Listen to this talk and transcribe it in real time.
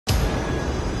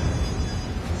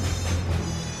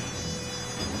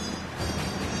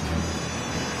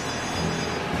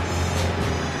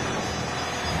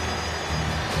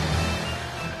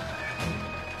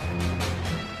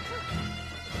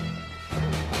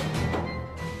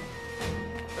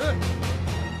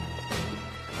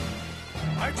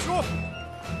しろ。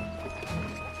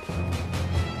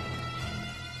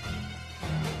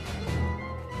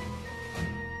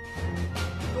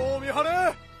糸を見張れ。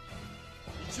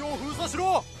道を封鎖し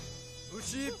ろ。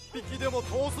虫一匹でも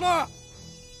通すな。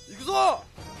行くぞ。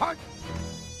はい。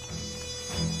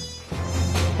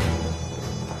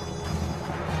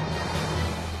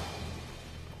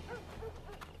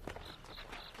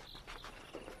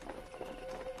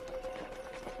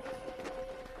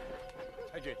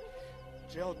太君，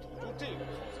只要堵住这个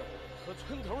口子和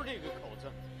村头这个口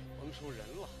子，甭说人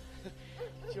了，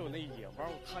就那野猫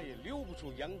它也溜不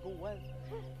出羊沟湾。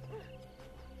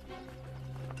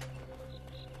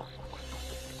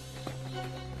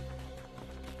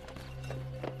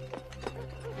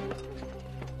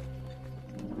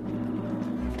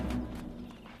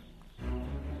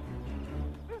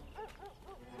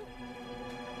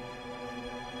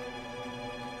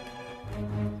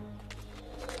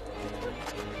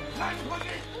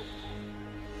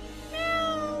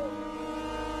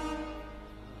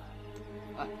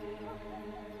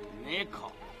你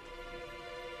靠！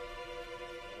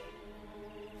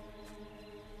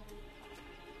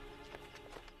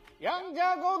杨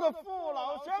家沟的父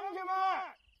老乡亲们，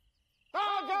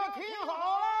大家听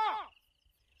好了，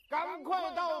赶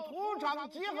快到土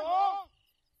场集合！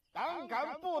胆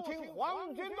敢不听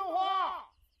皇军的话，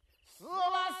死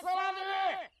啦死啦的！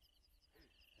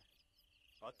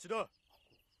あっちだ。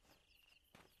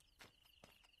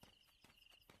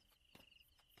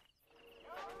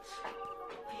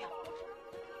哎呀，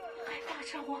还打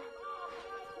着我！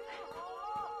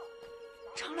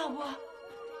常老伯，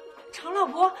常老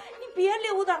伯，你别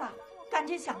溜达了，赶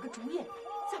紧想个主意，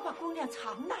咱把姑娘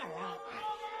藏哪儿啊？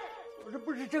我这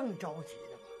不是正着急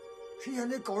呢吗？谁想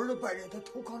那狗日的白人他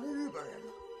投靠那日本人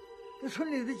了，这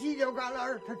村里的犄角旮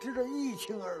旯他知道一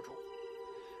清二楚，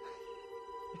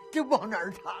这往哪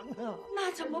儿藏啊？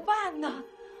那怎么办呢？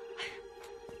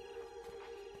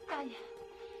大爷，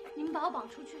你们把我绑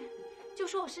出去，就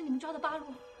说我是你们抓的八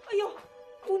路。哎呦，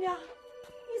姑娘，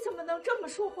你怎么能这么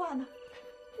说话呢？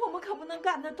我们可不能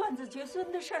干那断子绝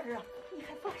孙的事儿啊！你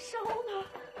还发烧呢。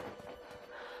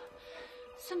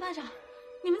孙班长，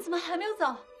你们怎么还没有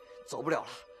走？走不了了，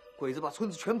鬼子把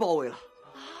村子全包围了。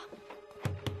啊！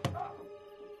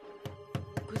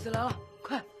鬼子来了，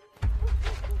快！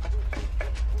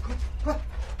快！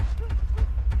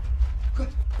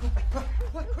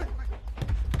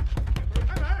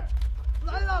开门！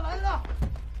来了！来了！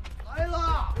快！来了！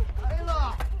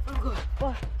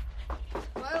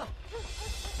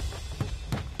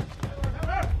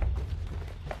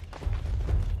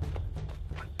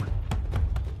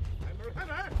开门！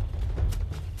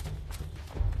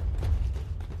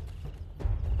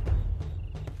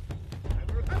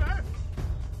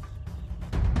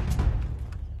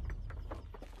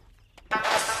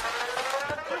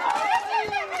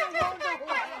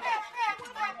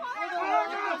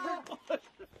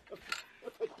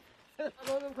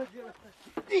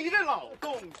你这老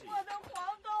东西，我的黄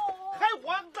豆还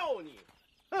黄豆你，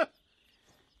哼，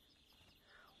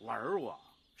玩我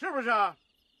是不是？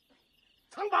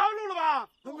藏八路了吧？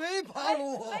没八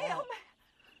路啊！没有。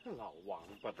老王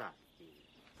八蛋，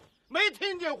没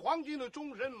听见皇军的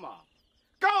钟声吗？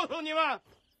告诉你们，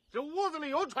这屋子里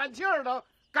有喘气儿的，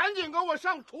赶紧给我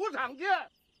上土场去！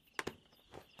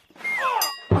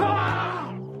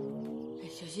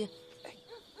小心！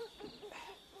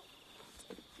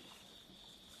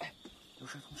有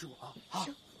事通知我啊！好。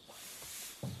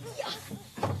呀！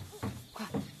快！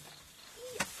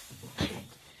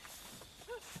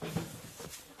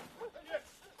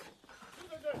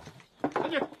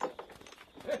赶紧！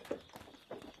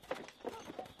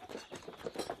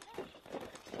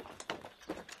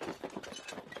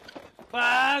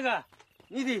八个，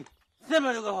你的什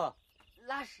么这个话？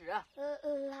拉屎。拉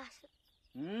屎。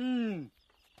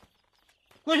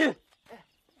过去。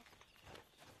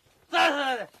站起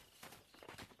来！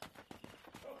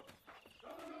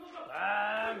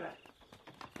八个。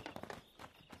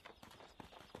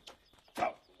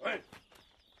走！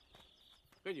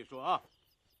跟你说啊，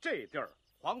这地儿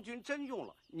皇军真用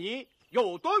了，你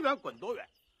有多远滚多远。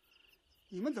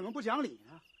你们怎么不讲理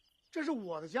呢？这是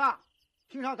我的家，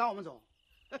凭啥赶我们走？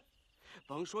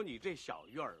甭说你这小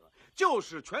院儿了，就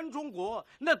是全中国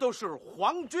那都是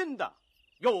皇军的，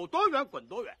有多远滚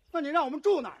多远。那你让我们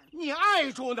住哪儿？你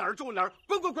爱住哪儿住哪儿，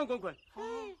滚！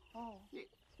你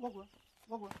我滚！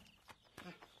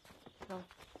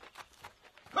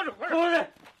快点！过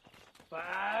来！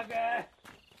八个。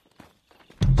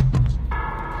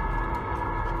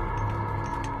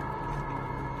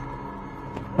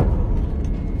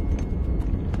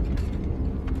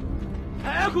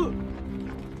太苦！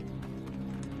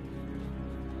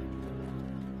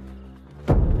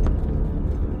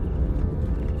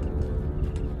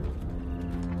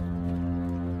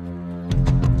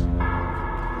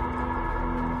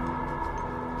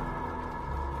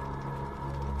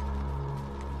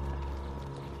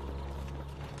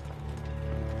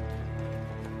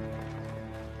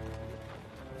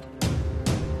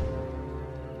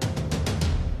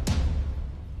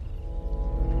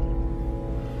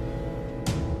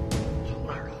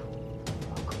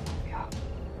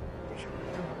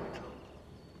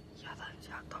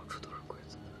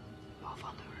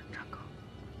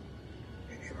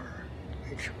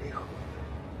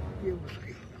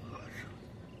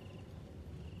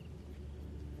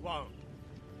ワン、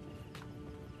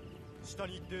下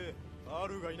に行ってバ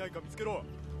ルーがいないか見つけろ。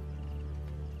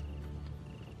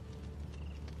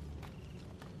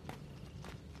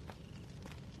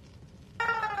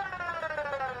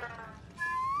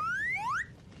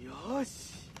よ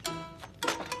し。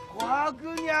花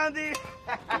姑娘的，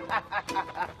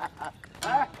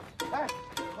哎哎，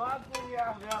花姑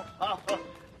娘，好，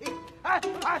太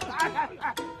君，太君，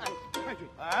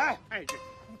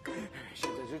现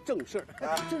在是正事儿，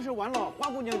这是完了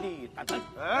花姑娘的打探。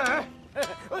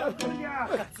花姑娘，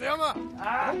津山。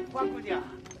花姑娘，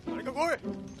誰か来い。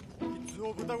いつ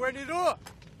を豚小屋にいる。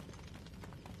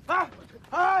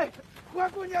花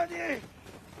姑娘的，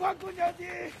花姑娘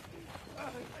的。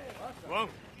ワン。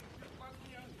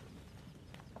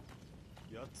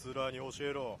奴らに教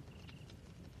えろ。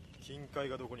金塊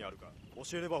がどこにあるか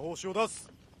教えれば報酬を出す。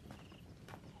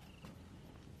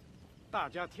大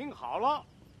家听好了，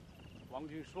皇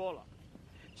军说了，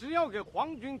只要给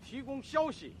皇军提供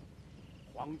消息，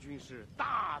皇军是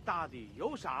大大的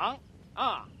有赏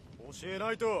啊！教え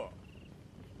ないと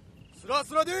スラ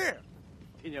スラで。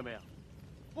听见没有？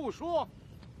不说，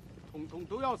统统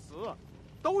都要死，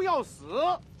都要死！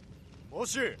も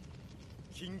し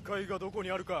金塊がどこに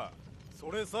あるかそ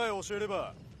れさえ教えれ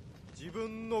ば自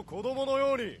分の子供の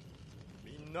ように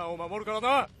みんなを守るから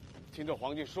な。听着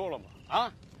皇军说了吗？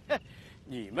啊，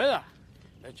你们啊，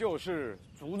那就是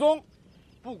祖宗，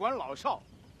不管老少，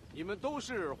你们都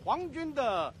是皇军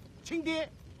的亲爹、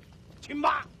亲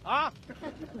妈啊！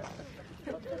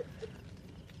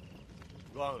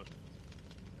ワン、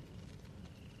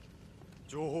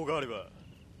情報があれば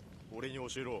俺に教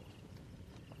えろ。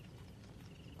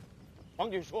皇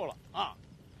军说了啊，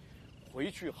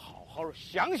回去好好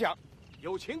想想，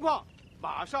有情况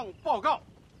马上报告。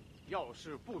要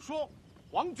是不说，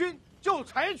皇军就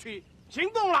采取行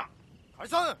动了。解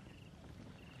散。